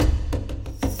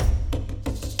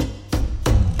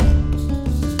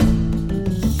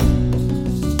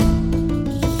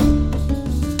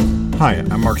Hi,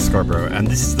 I'm Mark Scarborough, and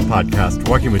this is the podcast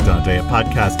Walking with Dante, a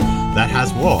podcast that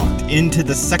has walked into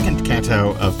the second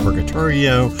canto of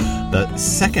Purgatorio, the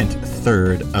second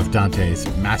third of Dante's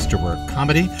masterwork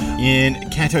comedy. In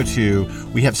Canto 2,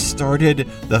 we have started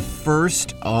the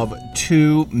first of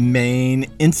two main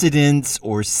incidents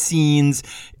or scenes.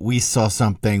 We saw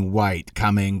something white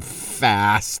coming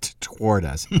fast toward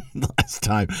us. Last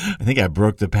time, I think I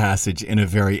broke the passage in a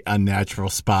very unnatural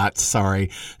spot.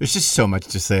 Sorry. There's just so much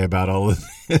to say about all of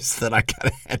this that I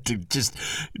kind of had to just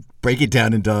break it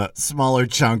down into smaller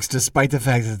chunks, despite the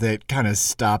fact that it kind of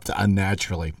stopped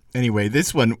unnaturally. Anyway,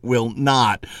 this one will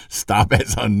not stop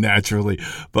as unnaturally,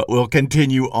 but will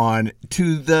continue on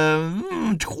to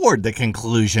toward the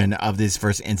conclusion of this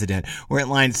first incident. We're at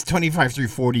lines 25 through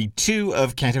 42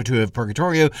 of Canto 2 of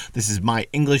Purgatorio. This is my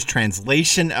English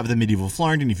translation of the medieval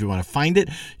Florentine. If you want to find it,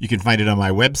 you can find it on my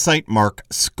website, Mark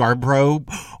Scarborough,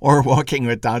 or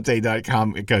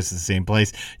walkingwithdante.com. It goes to the same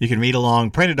place. You can read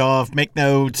along, print it off, make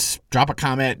notes, drop a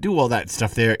comment, do all that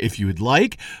stuff there if you would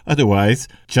like. Otherwise,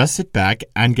 just sit back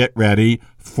and get ready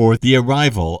for the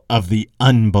arrival of the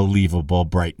unbelievable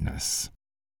brightness.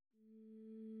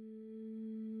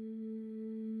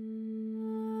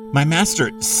 My master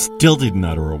still didn't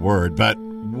utter a word, but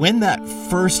when that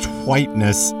first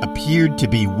whiteness appeared to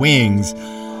be wings,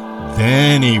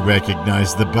 then he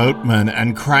recognized the boatman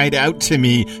and cried out to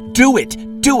me, "Do it!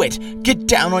 Do it! Get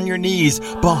down on your knees!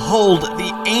 Behold,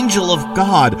 the angel of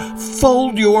God!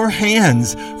 Fold your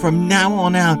hands! From now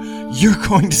on out, you're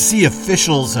going to see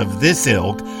officials of this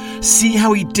ilk. See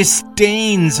how he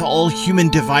disdains all human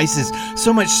devices,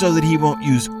 so much so that he won't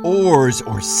use oars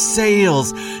or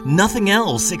sails, nothing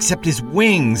else except his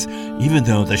wings, even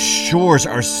though the shores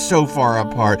are so far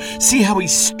apart. See how he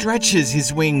stretches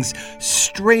his wings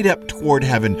straight up toward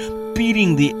heaven,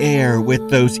 beating the air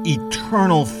with those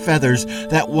eternal feathers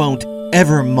that won't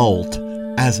ever molt,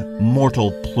 as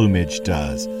mortal plumage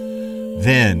does."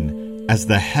 Then, as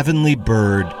the heavenly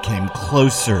bird came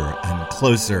closer and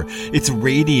closer, its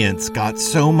radiance got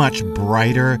so much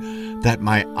brighter that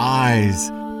my eyes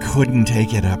couldn't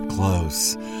take it up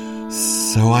close.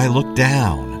 So I looked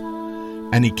down,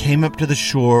 and he came up to the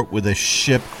shore with a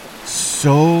ship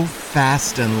so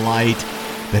fast and light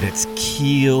that its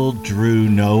keel drew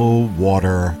no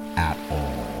water at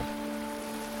all.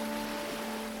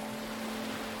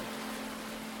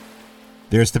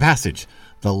 There's the passage.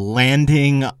 The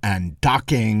landing and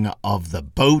docking of the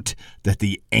boat that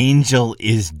the angel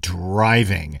is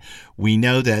driving. We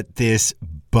know that this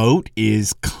boat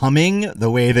is coming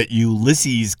the way that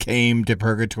Ulysses came to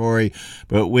Purgatory,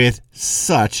 but with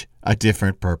such a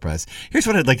different purpose. Here's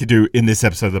what I'd like to do in this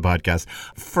episode of the podcast.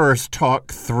 First,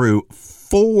 talk through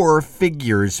 4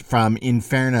 figures from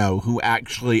Inferno who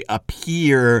actually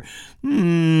appear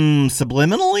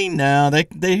subliminally? No,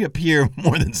 they appear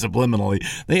more than subliminally.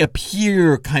 They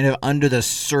appear kind of under the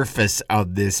surface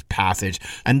of this passage.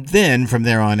 And then from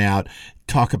there on out,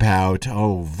 talk about,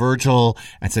 Virgil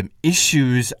and some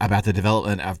issues about the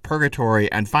development of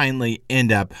Purgatory, and finally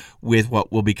end up with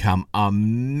what will become a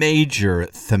major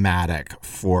thematic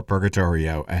for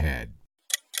Purgatorio ahead.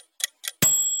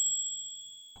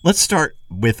 Let's start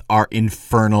with our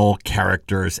infernal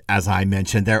characters. As I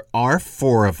mentioned, there are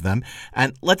 4 of them,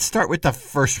 and let's start with the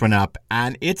first one up,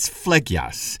 and it's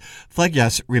Phlegyas.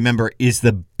 Phlegyas, remember, is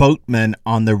the boatman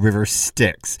on the river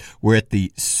Styx. We're at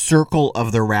the Circle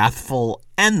of the Wrathful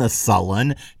and the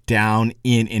Sullen down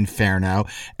in Inferno,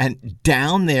 and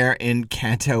down there in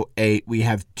Canto 8, we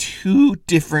have 2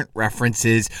 different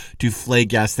references to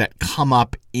Phlegyas that come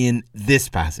up in this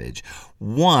passage.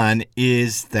 One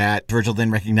is that Virgil then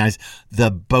recognized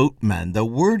the boatman. The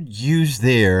word used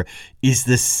there is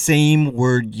the same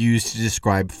word used to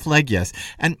describe Phlegyas.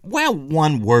 And while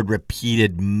one word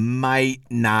repeated might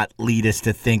not lead us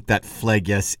to think that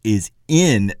Phlegyas is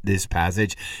in this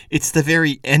passage, it's the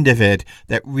very end of it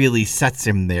that really sets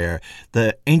him there.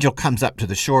 The angel comes up to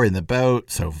the shore in the boat,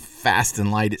 so fast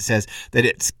and light, it says that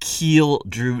its keel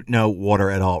drew no water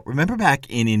at all. Remember back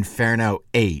in Inferno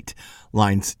 8,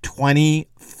 lines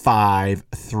 25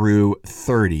 through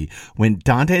 30, when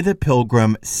Dante the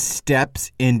Pilgrim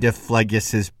steps into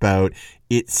Phlegyas's boat,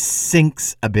 it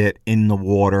sinks a bit in the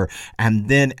water, and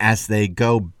then as they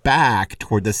go back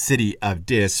toward the city of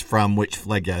Dis, from which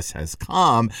Phlegyas has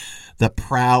come, the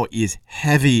prow is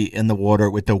heavy in the water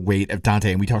with the weight of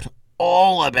Dante. And we talked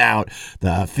all about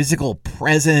the physical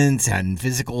presence and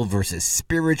physical versus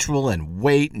spiritual and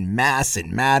weight and mass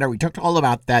and matter. We talked all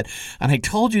about that, and I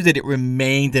told you that it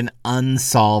remained an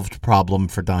unsolved problem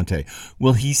for Dante.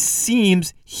 Well, he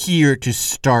seems here to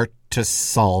start to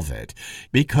solve it,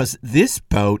 because this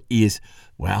boat is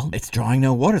Well, it's drawing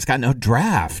no water. It's got no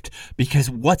draft because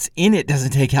what's in it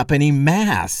doesn't take up any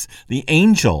mass. The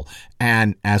angel,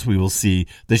 and as we will see,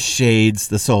 the shades,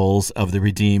 the souls of the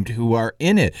redeemed who are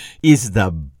in it. Is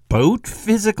the boat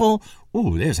physical?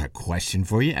 Ooh, there's a question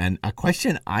for you, and a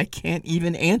question I can't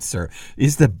even answer.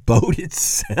 Is the boat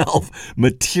itself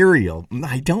material?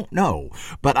 I don't know,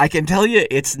 but I can tell you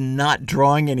it's not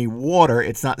drawing any water.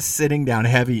 It's not sitting down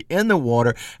heavy in the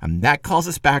water, and that calls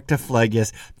us back to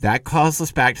Phlegyas. That calls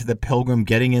us back to the pilgrim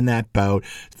getting in that boat.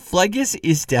 Phlegyas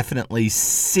is definitely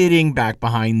sitting back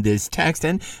behind this text,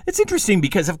 and it's interesting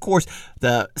because, of course,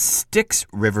 the Styx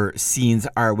River scenes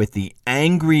are with the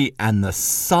angry and the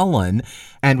sullen,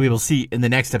 and we will see in the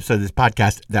next episode of this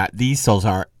podcast that these souls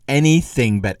are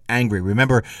anything but angry.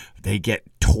 Remember, they get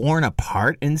torn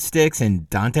apart in Styx, and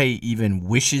Dante even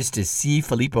wishes to see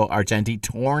Filippo Argenti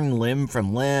torn limb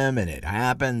from limb, and it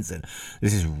happens, and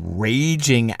this is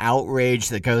raging outrage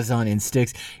that goes on in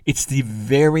Styx. It's the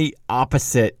very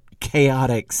opposite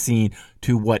chaotic scene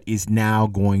to what is now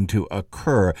going to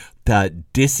occur, the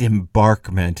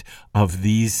disembarkment of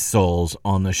these souls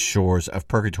on the shores of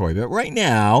Purgatory. But right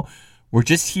now, we're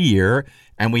just here,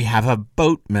 and we have a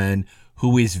boatman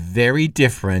who is very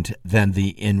different than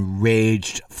the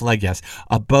enraged Phlegyas,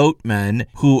 a boatman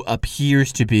who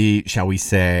appears to be, shall we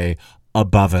say,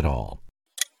 above it all.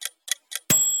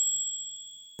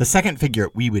 The second figure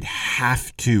we would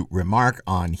have to remark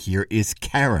on here is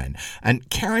Charon. And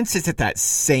Charon sits at that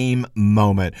same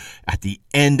moment at the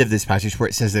end of this passage where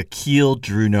it says the keel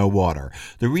drew no water.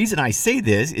 The reason I say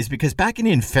this is because back in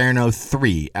Inferno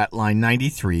 3 at line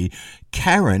 93,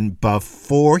 Charon,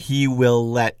 before he will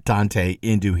let Dante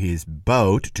into his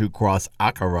boat to cross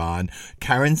Acheron,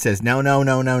 Charon says, no,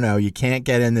 you can't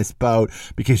get in this boat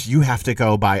because you have to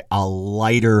go by a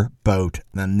lighter boat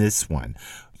than this one.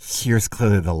 Here's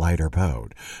clearly the lighter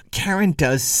boat. Charon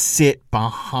does sit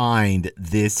behind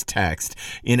this text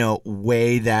in a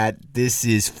way that this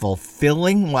is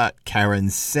fulfilling what Charon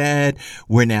said.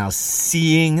 We're now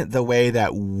seeing the way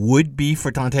that would be for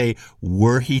Dante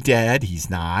were he dead. He's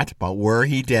not, but were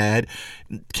he dead.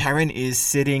 Charon is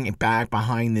sitting back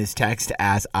behind this text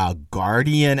as a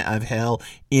guardian of hell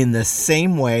in the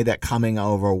same way that coming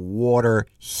over water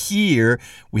here,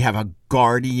 we have a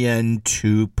guardian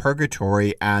to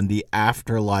purgatory and the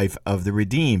afterlife of the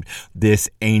redeemed, this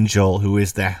angel who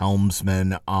is the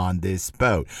helmsman on this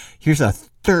boat. Here's a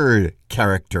third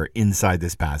character inside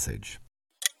this passage.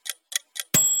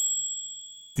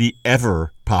 The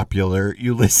ever popular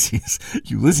Ulysses.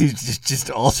 Ulysses is just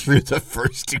all through the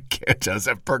first two cantos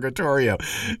of Purgatorio.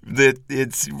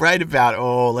 It's right about,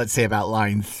 let's say about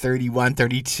line 31,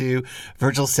 32.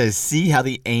 Virgil says, see how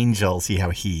the angel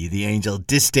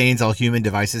disdains all human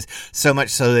devices, so much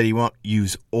so that he won't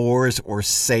use oars or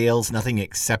sails, nothing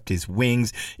except his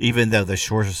wings, even though the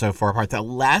shores are so far apart. The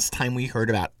last time we heard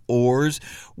about oars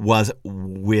was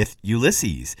with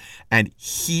Ulysses, and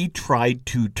he tried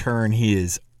to turn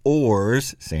his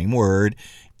oars, same word,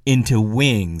 into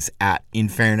wings at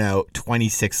Inferno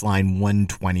 26, line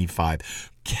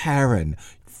 125. Charon,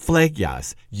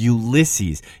 Phlegyas,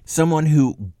 Ulysses, someone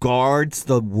who guards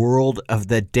the world of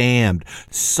the damned,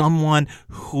 someone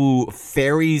who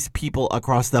ferries people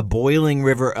across the boiling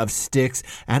river of Styx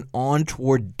and on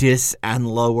toward Dis and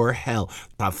lower hell.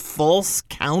 The false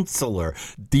counselor.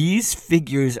 These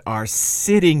figures are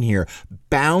sitting here,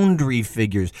 boundary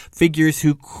figures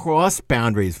who cross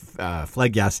boundaries.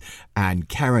 Phlegyas and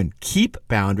Charon keep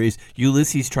boundaries.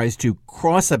 Ulysses tries to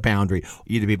cross a boundary,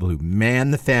 either people who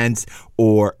man the fence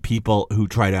or people who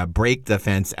try to break the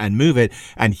fence and move it.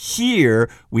 And here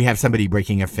we have somebody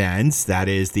breaking a fence, that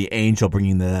is the angel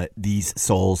bringing these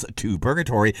souls to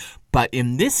purgatory. But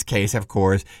in this case, of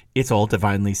course, it's all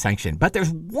divinely sanctioned. But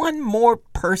there's one more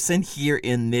person here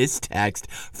in this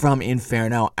text from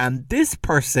Inferno, and this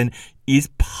person is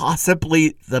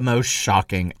possibly the most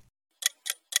shocking.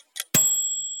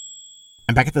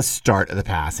 I'm back at the start of the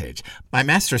passage. My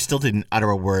master still didn't utter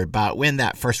a word, but when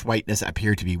that first whiteness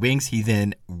appeared to be wings, he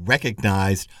then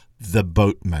recognized the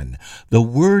boatman. The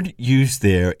word used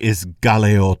there is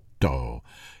galeotto.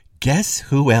 Guess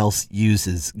who else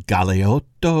uses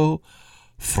galeotto?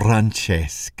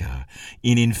 Francesca.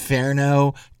 In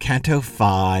Inferno, Canto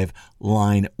 5,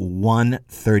 line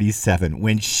 137,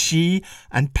 when she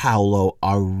and Paolo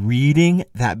are reading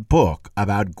that book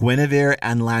about Guinevere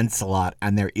and Lancelot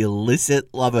and their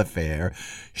illicit love affair,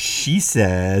 she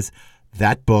says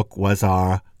that book was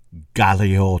our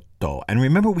Galeotto. And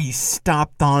remember, we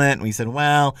stopped on it and we said,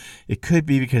 well, it could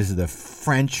be because of the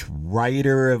French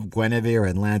writer of Guinevere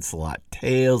and Lancelot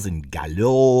tales and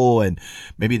Gallo, and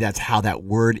maybe that's how that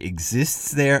word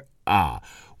exists there.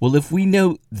 Well, if we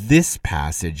know this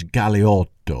passage,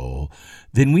 Galeotto,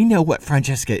 then we know what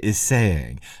Francesca is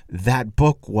saying. That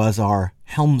book was our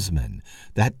helmsman.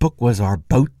 That book was our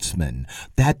boatsman.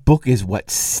 That book is what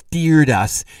steered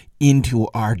us into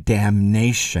our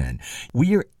damnation.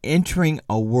 We are entering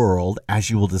a world, as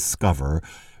you will discover,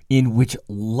 in which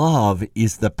love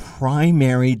is the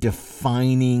primary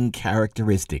defining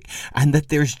characteristic, and that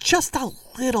there's just a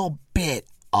little bit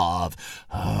of,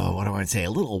 a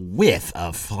little whiff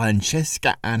of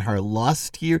Francesca and her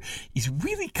lust here is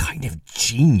really kind of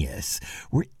genius.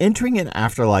 We're entering an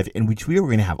afterlife in which we are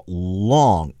going to have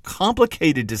long,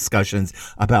 complicated discussions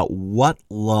about what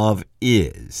love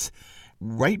is.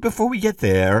 Right before we get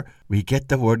there, we get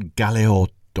the word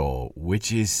galeotto,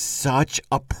 which is such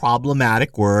a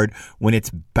problematic word when it's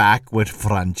back with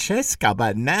Francesca.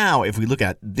 But now, if we look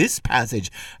at this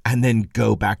passage and then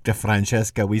go back to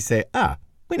Francesca, we say,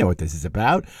 we know what this is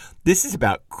about. This is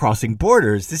about crossing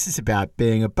borders. This is about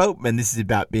being a boatman. This is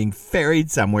about being ferried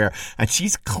somewhere. And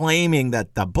she's claiming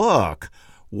that the book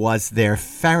was their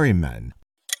ferryman.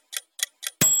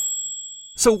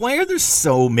 So why are there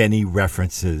so many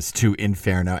references to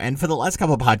Inferno? And for the last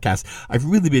couple of podcasts, I've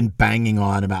really been banging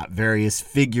on about various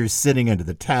figures sitting under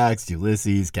the text,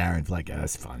 Ulysses, Karen,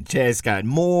 Phlegias, Francesca, and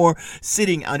more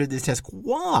sitting under this text.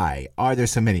 Why are there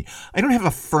so many? I don't have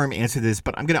a firm answer to this,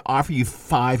 but I'm going to offer you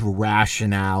 5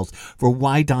 rationales for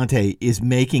why Dante is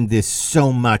making this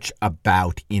so much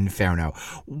about Inferno.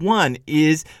 One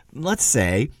is, let's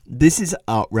say, this is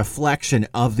a reflection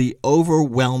of the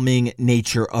overwhelming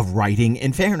nature of writing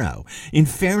Inferno.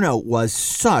 Inferno was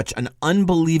such an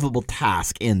unbelievable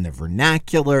task in the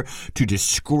vernacular to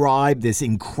describe this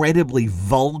incredibly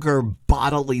vulgar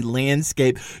bodily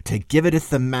landscape, to give it a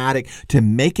thematic, to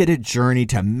make it a journey,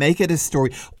 to make it a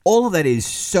story. All of that is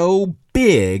so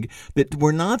big that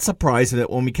we're not surprised that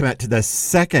when we come out to the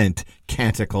second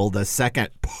canticle, the second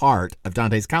part of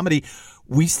Dante's comedy,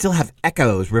 we still have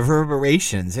echoes,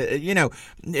 reverberations.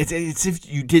 It's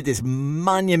if you did this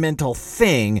monumental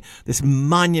thing, this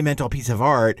monumental piece of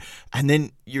art, and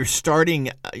then you're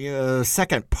starting a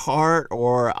second part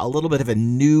or a little bit of a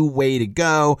new way to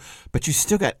go, but you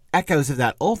still got echoes of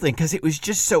that old thing because it was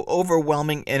just so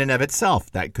overwhelming in and of itself.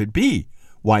 That could be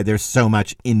why there's so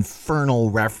much infernal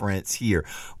reference here.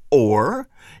 Or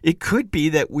it could be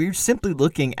that we're simply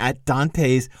looking at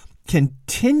Dante's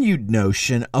continued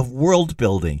notion of world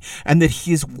building, and that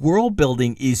his world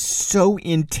building is so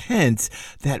intense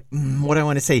that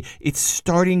it's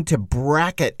starting to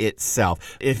bracket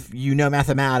itself. If you know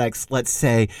mathematics, let's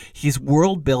say his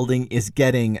world building is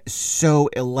getting so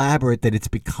elaborate that it's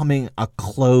becoming a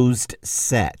closed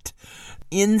set.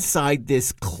 Inside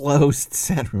this closed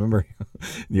set, remember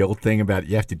the old thing about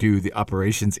you have to do the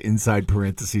operations inside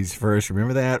parentheses first?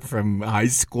 Remember that from high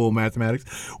school mathematics?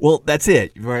 Well, that's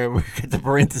it. We get the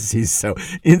parentheses. So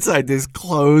inside this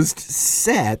closed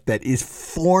set that is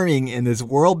forming in this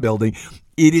world building,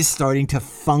 it is starting to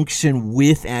function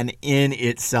with and in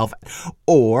itself.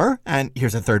 Or, and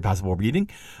here's a third possible reading,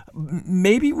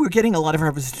 maybe we're getting a lot of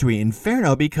references to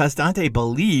Inferno because Dante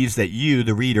believes that you,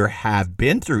 the reader, have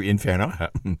been through Inferno.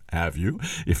 Have you?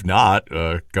 If not,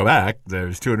 go back.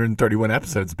 There's 231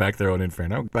 episodes back there on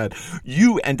Inferno. But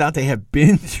you and Dante have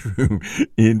been through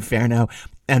Inferno.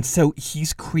 And so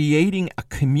he's creating a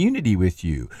community with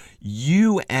you.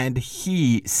 You and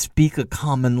he speak a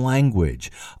common language,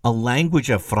 a language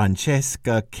of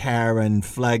Francesca, Karen,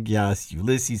 Phlegias,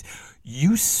 Ulysses.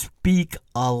 You speak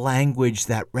a language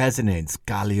that resonates,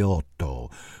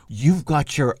 Galeotto. You've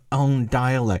got your own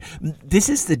dialect. This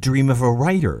is the dream of a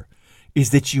writer, is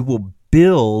that you will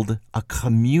build a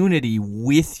community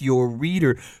with your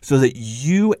reader so that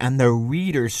you and the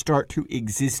reader start to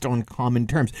exist on common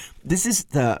terms. This is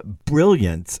the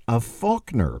brilliance of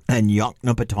Faulkner and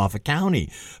Yoknapatawpha County,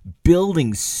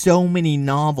 building so many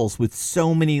novels with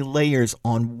so many layers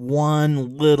on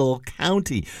one little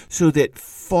county so that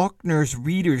Faulkner's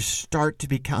readers start to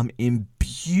become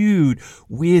imbued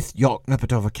with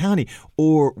Yoknapatawpha County,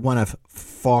 or one of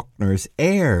Faulkner's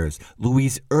heirs,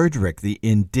 Louise Erdrich, the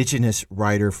indigenous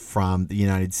writer from the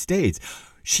United States.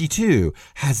 She, too,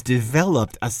 has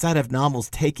developed a set of novels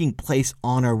taking place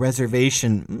on a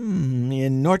reservation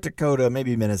in North Dakota,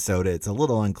 maybe Minnesota. It's a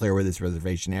little unclear where this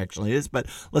reservation actually is, but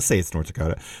let's say it's North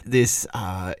Dakota. This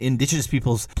indigenous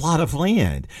people's plot of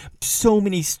land. So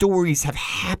many stories have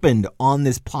happened on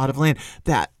this plot of land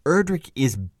that Erdrich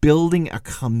is building a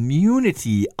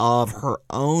community of her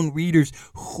own readers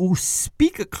who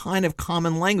speak a kind of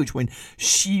common language. When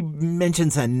she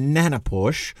mentions a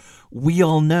nanapush, we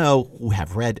all know, who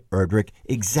have read Erdrich,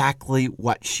 exactly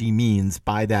what she means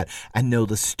by that and know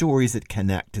the stories that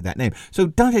connect to that name. So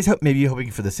Dante's maybe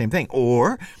hoping for the same thing.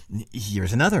 Or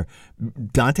here's another.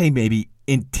 Dante may be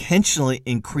intentionally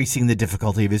increasing the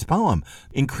difficulty of his poem,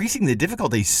 increasing the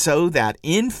difficulty so that,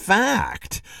 in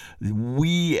fact,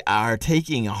 we are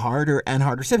taking harder and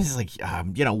harder steps. It's like,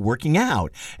 working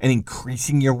out and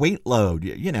increasing your weight load,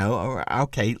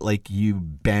 okay, like you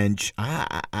bench,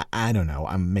 I don't know,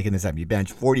 I'm making this up, you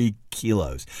bench 40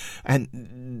 kilos. And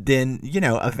then,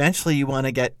 eventually you want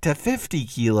to get to 50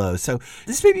 kilos. So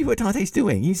this may be what Dante's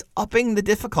doing. He's upping the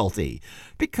difficulty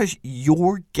because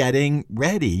you're getting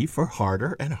ready for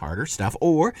harder and harder stuff.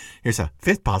 Or here's a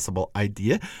fifth possible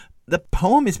idea. The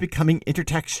poem is becoming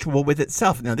intertextual with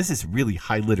itself. Now, this is really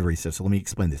high literary stuff, so let me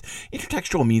explain this.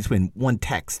 Intertextual means when one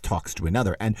text talks to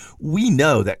another, and we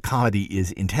know that comedy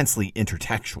is intensely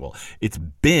intertextual. It's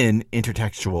been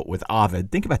intertextual with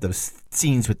Ovid. Think about those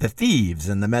scenes with the thieves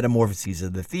and the metamorphoses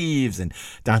of the thieves, and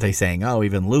Dante saying, oh,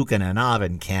 even Lucan and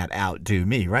Ovid can't outdo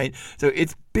me, right? So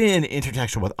it's been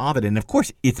intertextual with Ovid, and of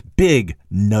course, its big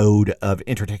node of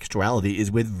intertextuality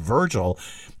is with Virgil.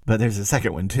 But there's a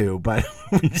second one too, but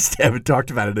we just haven't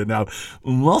talked about it enough.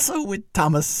 Also with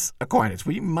Thomas Aquinas.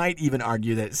 We might even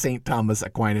argue that St. Thomas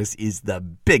Aquinas is the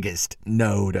biggest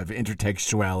node of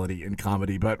intertextuality in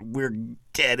comedy, but we're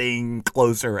getting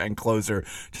closer and closer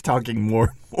to talking more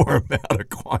and more about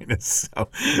Aquinas. So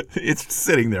it's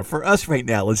sitting there. For us right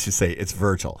now, let's just say it's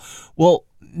Virgil. Well,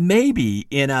 maybe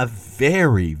in a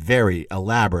very, very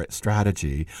elaborate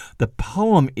strategy, the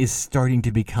poem is starting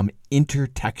to become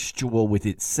intertextual with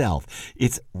itself.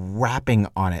 It's wrapping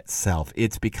on itself.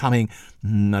 It's becoming, I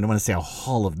don't want to say a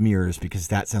hall of mirrors because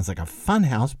that sounds like a fun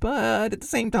house, but at the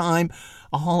same time,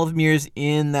 a hall of mirrors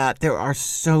in that there are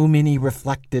so many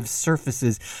reflective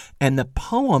surfaces. And the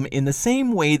poem, in the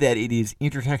same way that it is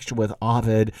intertextual with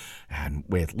Ovid and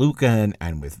with Lucan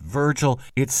and with Virgil,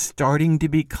 it's starting to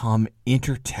become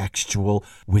intertextual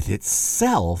with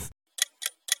itself.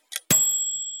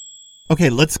 Okay,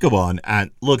 let's go on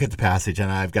and look at the passage, and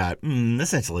I've got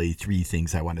essentially three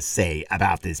things I want to say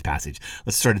about this passage.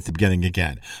 Let's start at the beginning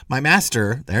again. My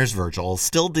master, there's Virgil,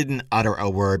 still didn't utter a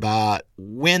word, but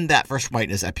when that first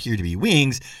whiteness appeared to be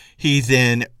wings, he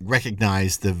then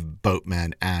recognized the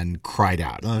boatman and cried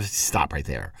out. Let's stop right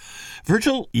there.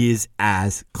 Virgil is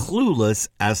as clueless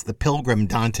as the pilgrim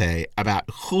Dante about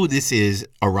who this is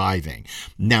arriving.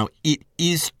 Now, it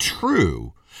is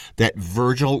true that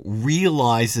Virgil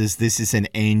realizes this is an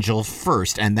angel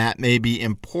first, and that may be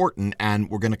important, and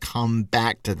we're going to come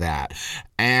back to that.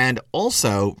 And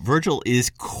also, Virgil is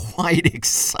quite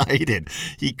excited.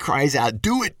 He cries out,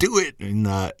 do it. In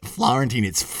Florentine,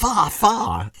 it's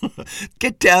fa.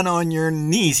 Get down on your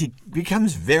knees. He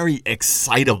becomes very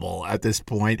excitable at this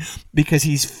point because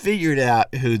he's figured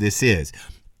out who this is.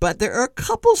 But there are a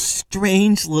couple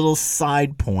strange little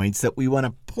side points that we want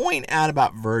to point out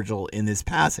about Virgil in this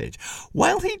passage.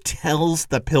 While he tells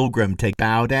the pilgrim to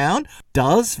bow down,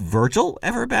 does Virgil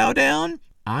ever bow down?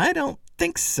 I don't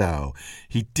think so.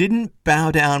 He didn't bow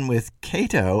down with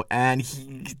Cato, and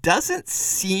he doesn't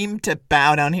seem to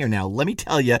bow down here. Now, let me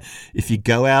tell you, if you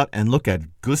go out and look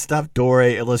at Gustave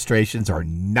Doré illustrations or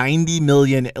 90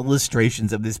 million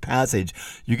illustrations of this passage,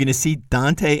 you're going to see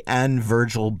Dante and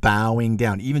Virgil bowing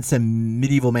down. Even some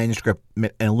medieval manuscript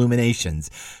illuminations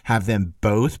have them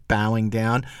both bowing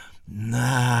down.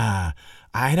 Nah,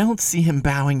 I don't see him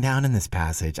bowing down in this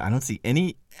passage. I don't see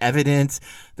any evidence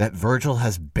that Virgil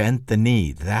has bent the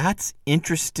knee. That's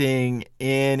interesting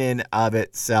in and of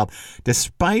itself,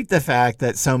 despite the fact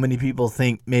that so many people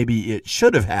think maybe it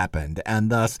should have happened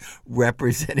and thus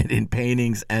represented in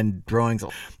paintings and drawings.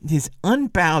 His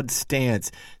unbowed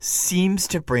stance seems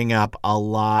to bring up a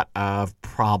lot of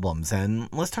problems. And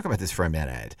let's talk about this for a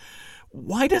minute.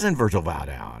 Why doesn't Virgil bow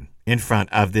down in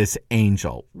front of this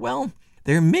angel? Well,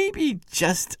 there may be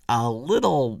just a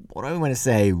little, what do I want to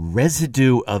say,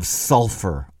 residue of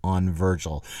sulfur on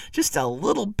Virgil. Just a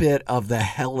little bit of the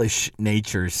hellish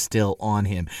nature still on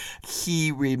him.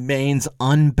 He remains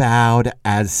unbowed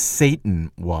as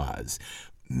Satan was.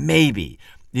 Maybe.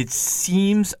 It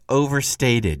seems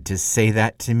overstated to say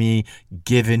that to me,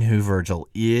 given who Virgil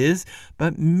is,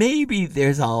 but maybe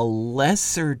there's a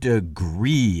lesser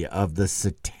degree of the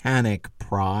satanic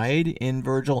pride in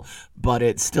Virgil, but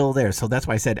it's still there. So that's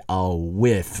why I said a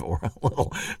whiff or a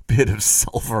little bit of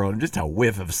sulfur on, just a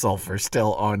whiff of sulfur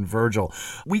still on Virgil.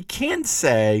 We can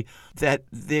say that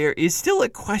there is still a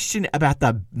question about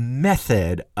the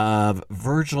method of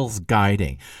Virgil's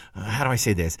guiding. How do I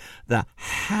say this? The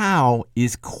how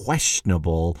is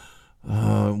questionable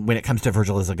when it comes to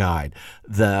Virgil as a guide.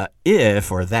 The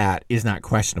if or that is not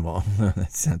questionable.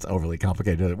 That sounds overly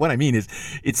complicated. What I mean is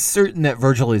it's certain that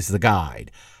Virgil is the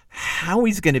guide. How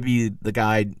he's going to be the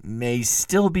guide may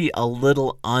still be a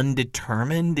little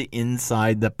undetermined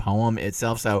inside the poem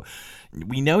itself. So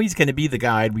we know he's going to be the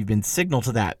guide. We've been signaled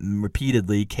to that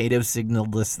repeatedly. Cato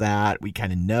signaled us that. We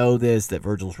kind of know this, that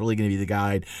Virgil's really going to be the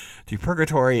guide through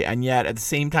Purgatory. And yet at the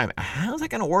same time, how's that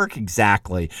going to work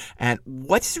exactly? And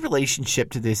what's his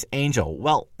relationship to this angel?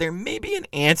 Well, there may be an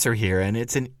answer here, and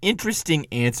it's an interesting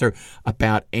answer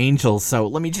about angels. So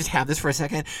let me just have this for a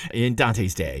second. In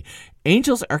Dante's day,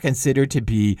 angels are considered to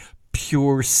be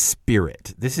pure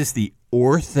spirit. This is the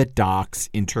orthodox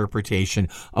interpretation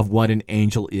of what an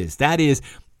angel is. That is,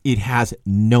 it has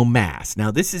no mass.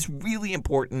 Now, this is really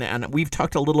important, and we've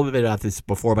talked a little bit about this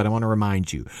before, but I want to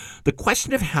remind you. The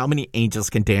question of how many angels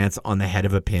can dance on the head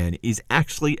of a pin is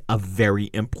actually a very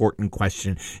important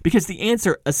question, because the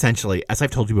answer, essentially, as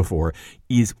I've told you before,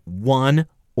 is one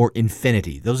or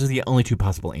infinity. Those are the only two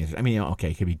possible answers. I mean,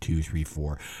 okay, it could be 2, 3,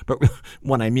 4. But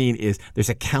what I mean is there's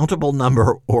a countable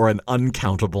number or an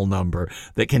uncountable number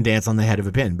that can dance on the head of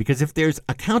a pin. Because if there's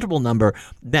a countable number,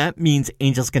 that means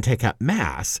angels can take up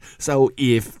mass. So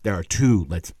if there are 2,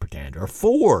 let's pretend, or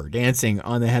 4 dancing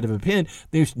on the head of a pin,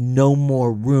 there's no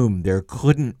more room. There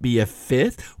couldn't be a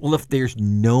 5th. Well, if there's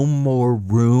no more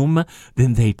room,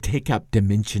 then they take up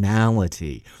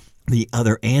dimensionality. The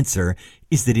other answer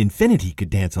is that infinity could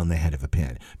dance on the head of a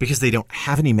pin because they don't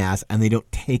have any mass and they don't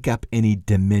take up any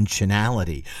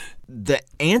dimensionality. The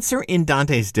answer in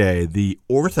Dante's day, the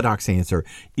orthodox answer,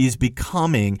 is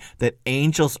becoming that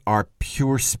angels are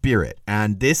pure spirit.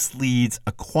 And this leads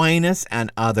Aquinas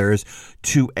and others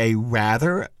to a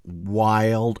rather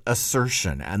wild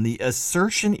assertion. And the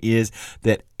assertion is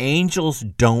that angels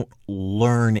don't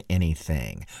learn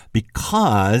anything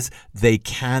because they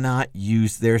cannot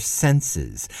use their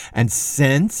senses. And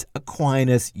since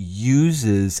Aquinas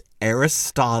uses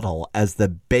Aristotle as the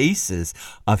basis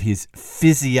of his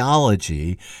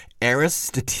physiology,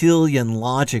 Aristotelian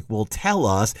logic will tell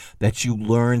us that you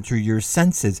learn through your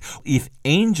senses. If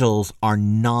angels are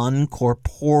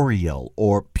non-corporeal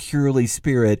or purely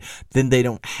spirit, then they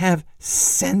don't have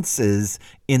senses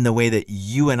in the way that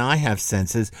you and I have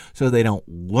senses, so they don't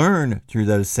learn through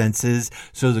those senses.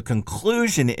 So the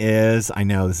conclusion is, I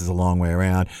know this is a long way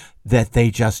around, that they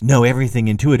just know everything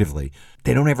intuitively.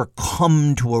 They don't ever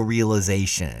come to a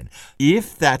realization.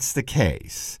 If that's the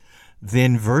case,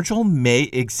 then Virgil may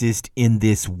exist in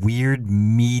this weird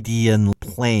median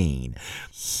plane.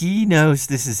 He knows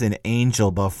this is an angel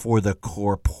before the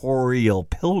corporeal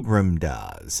pilgrim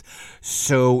does.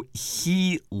 So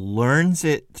he learns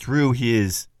it through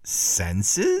his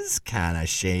senses, kind of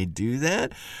shade do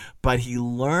that, but he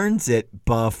learns it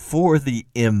before the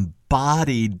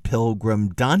embodied pilgrim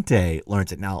Dante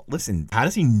learns it. Now, listen, how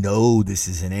does he know this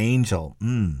is an angel?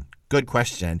 Good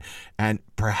question. And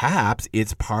perhaps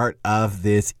it's part of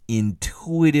this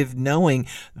intuitive knowing,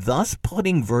 thus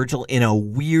putting Virgil in a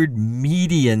weird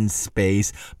median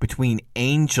space between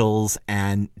angels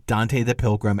and Dante the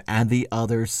Pilgrim and the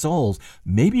other souls.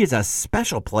 Maybe it's a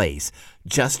special place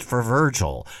just for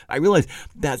Virgil. I realize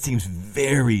that seems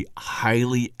very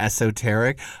highly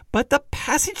esoteric, but the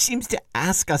passage seems to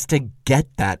ask us to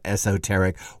get that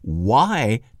esoteric.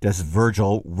 Why does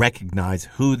Virgil recognize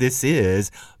who this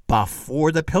is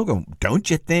before the pilgrim? Don't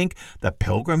you think the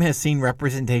pilgrim has seen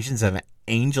representations of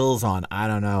angels on, I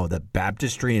don't know, the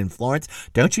baptistry in Florence?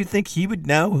 Don't you think he would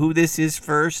know who this is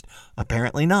first?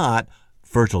 Apparently not.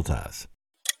 Virgil does.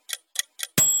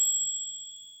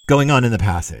 Going on in the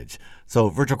passage. So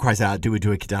Virgil cries out, do it,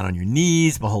 get down on your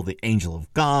knees, behold the angel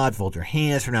of God, fold your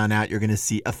hands. From now on out, you're going to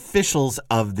see officials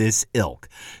of this ilk.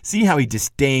 See how he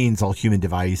disdains all human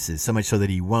devices, so much so that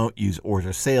he won't use oars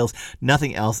or sails,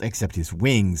 nothing else except his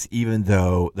wings, even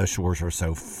though the shores are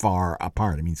so far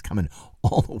apart. I mean, he's coming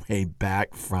all the way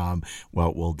back from,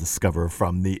 well, we'll discover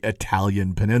from the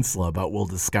Italian peninsula, but we'll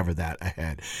discover that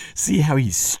ahead. See how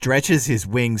he stretches his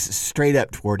wings straight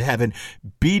up toward heaven,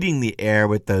 beating the air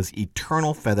with those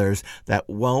eternal feathers that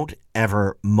won't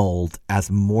ever mold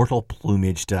as mortal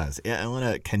plumage does. I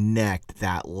want to connect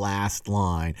that last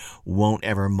line, won't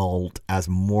ever mold as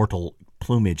mortal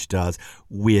plumage does,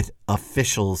 with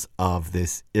officials of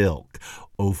this ilk.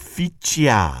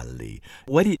 Officiali.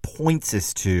 What it points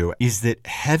us to is that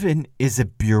heaven is a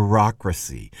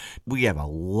bureaucracy. We have a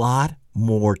lot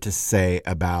more to say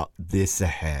about this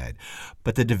ahead,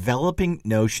 but the developing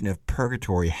notion of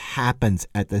purgatory happens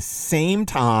at the same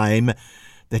time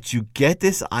that you get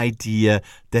this idea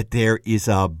that there is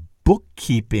a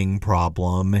bookkeeping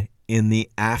problem in the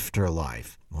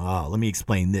afterlife. Wow, let me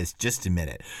explain this just a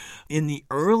minute. In the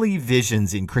early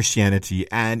visions in Christianity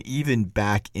and even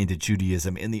back into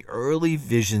Judaism, in the early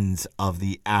visions of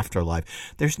the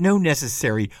afterlife, there's no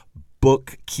necessary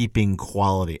bookkeeping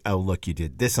quality. Oh, look, you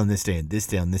did this on this day and this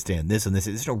day on this day and this on this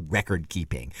day. There's no record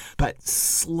keeping. But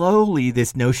slowly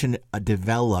this notion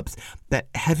develops that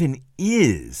heaven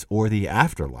is, or the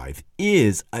afterlife,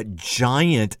 is a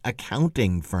giant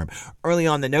accounting firm. Early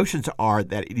on, the notions are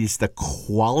that it is the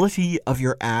quality of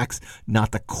your acts,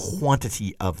 not the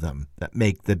quantity of them, that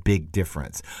make the big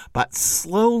difference. But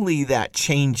slowly that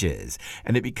changes,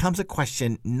 and it becomes a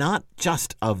question not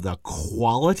just of the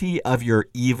quality of your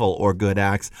evil or good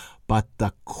acts, but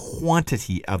the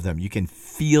quantity of them. You can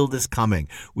feel this coming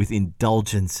with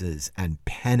indulgences and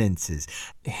penances.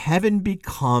 Heaven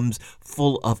becomes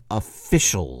full of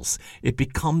officials. It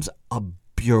becomes a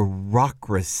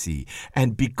bureaucracy.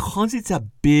 And because it's a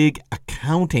big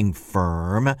accounting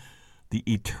firm, the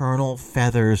eternal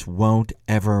feathers won't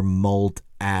ever molt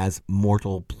as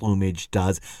mortal plumage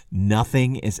does.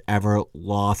 Nothing is ever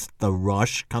lost. The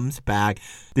rush comes back.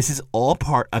 This is all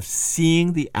part of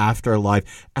seeing the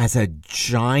afterlife as a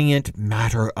giant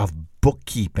matter of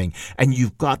bookkeeping, and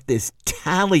you've got this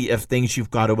tally of things you've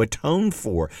got to atone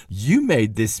for. You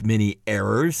made this many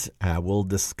errors. We'll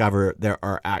discover there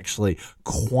are actually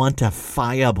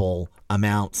quantifiable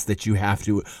amounts that you have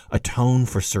to atone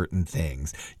for certain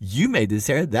things. You made this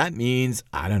error. That means,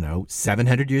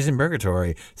 700 years in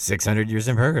purgatory, 600 years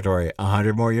in purgatory,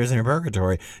 100 more years in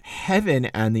purgatory. Heaven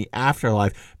and the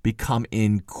afterlife become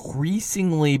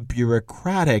increasingly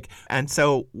bureaucratic, and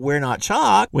so we're not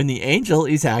shocked when the angel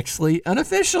is actually an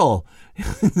official.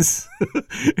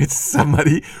 It's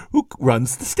somebody who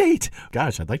runs the state.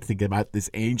 Gosh, I'd like to think about this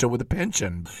angel with a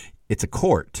pension. It's a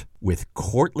court with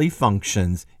courtly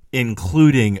functions,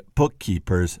 including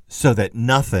bookkeepers, so that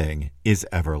nothing is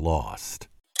ever lost.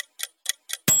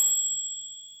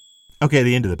 Okay,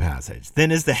 the end of the passage.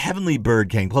 Then as the heavenly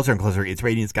bird came closer and closer, its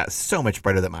radiance got so much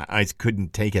brighter that my eyes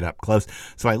couldn't take it up close.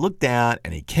 So I looked down,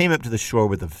 and he came up to the shore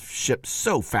with the ship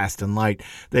so fast and light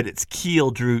that its keel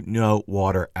drew no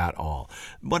water at all.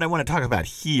 What I want to talk about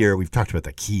here, we've talked about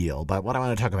the keel, but what I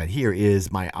want to talk about here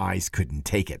is my eyes couldn't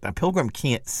take it. The pilgrim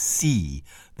can't see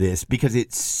this because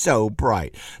it's so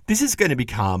bright. This is going to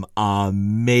become a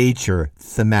major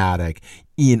thematic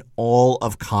in all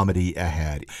of comedy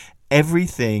ahead.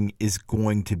 Everything is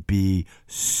going to be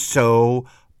so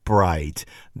bright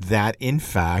that, in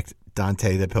fact,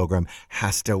 Dante the Pilgrim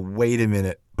has to wait a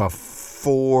minute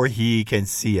before he can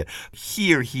see it.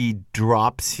 Here he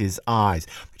drops his eyes.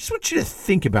 I just want you to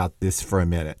think about this for a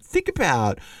minute. Think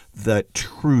about the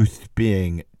truth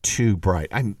being too bright.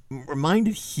 I'm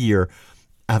reminded here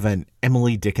of an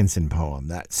Emily Dickinson poem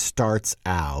that starts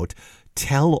out,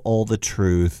 "Tell all the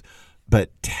truth, but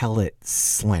tell it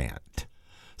slant.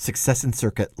 Success in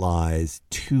circuit lies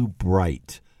too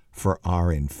bright for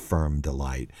our infirm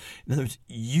delight." In other words,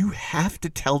 you have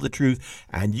to tell the truth,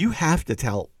 and you have to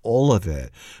tell all of it.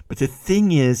 But the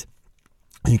thing is,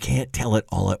 you can't tell it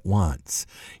all at once.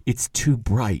 It's too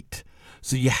bright.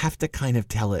 So you have to kind of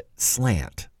tell it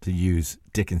slant, to use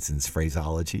Dickinson's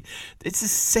phraseology. It's the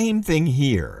same thing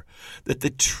here, that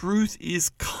the truth is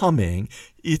coming.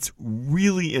 It's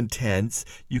really intense.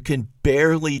 You can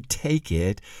barely take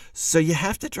it. So you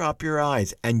have to drop your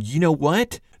eyes. And you know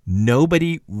what?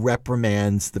 Nobody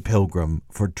reprimands the pilgrim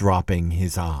for dropping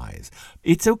his eyes.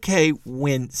 It's okay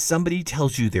when somebody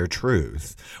tells you their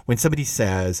truth. When somebody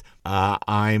says,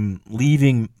 I'm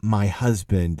leaving my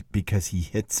husband because he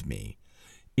hits me.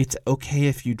 It's okay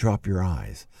if you drop your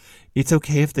eyes. It's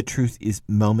okay if the truth is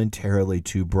momentarily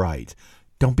too bright.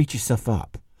 Don't beat yourself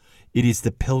up. It is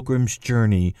the pilgrim's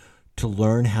journey to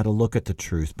learn how to look at the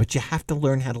truth, but you have to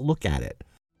learn how to look at it.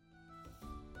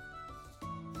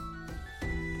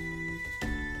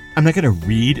 I'm not going to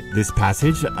read this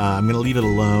passage. I'm going to leave it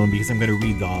alone because I'm going to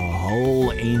read the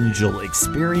whole angel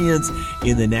experience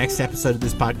in the next episode of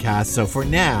this podcast. So for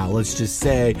now, let's just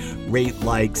say rate,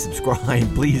 like,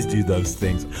 subscribe. Please do those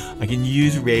things. I can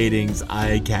use ratings.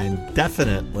 I can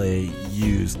definitely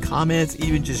use comments,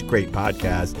 even just great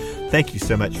podcasts. Thank you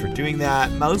so much for doing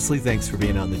that. Mostly thanks for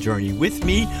being on the journey with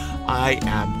me. I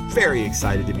am very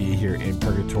excited to be here in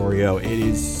Purgatorio. It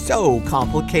is so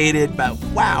complicated, but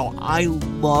wow, I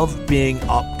love being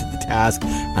up to the task,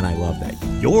 and I love that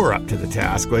you're up to the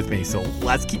task with me. So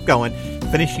let's keep going,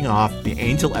 finishing off the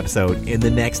angel episode in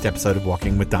the next episode of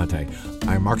Walking with Dante.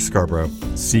 I'm Mark Scarborough.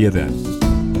 See you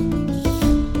then.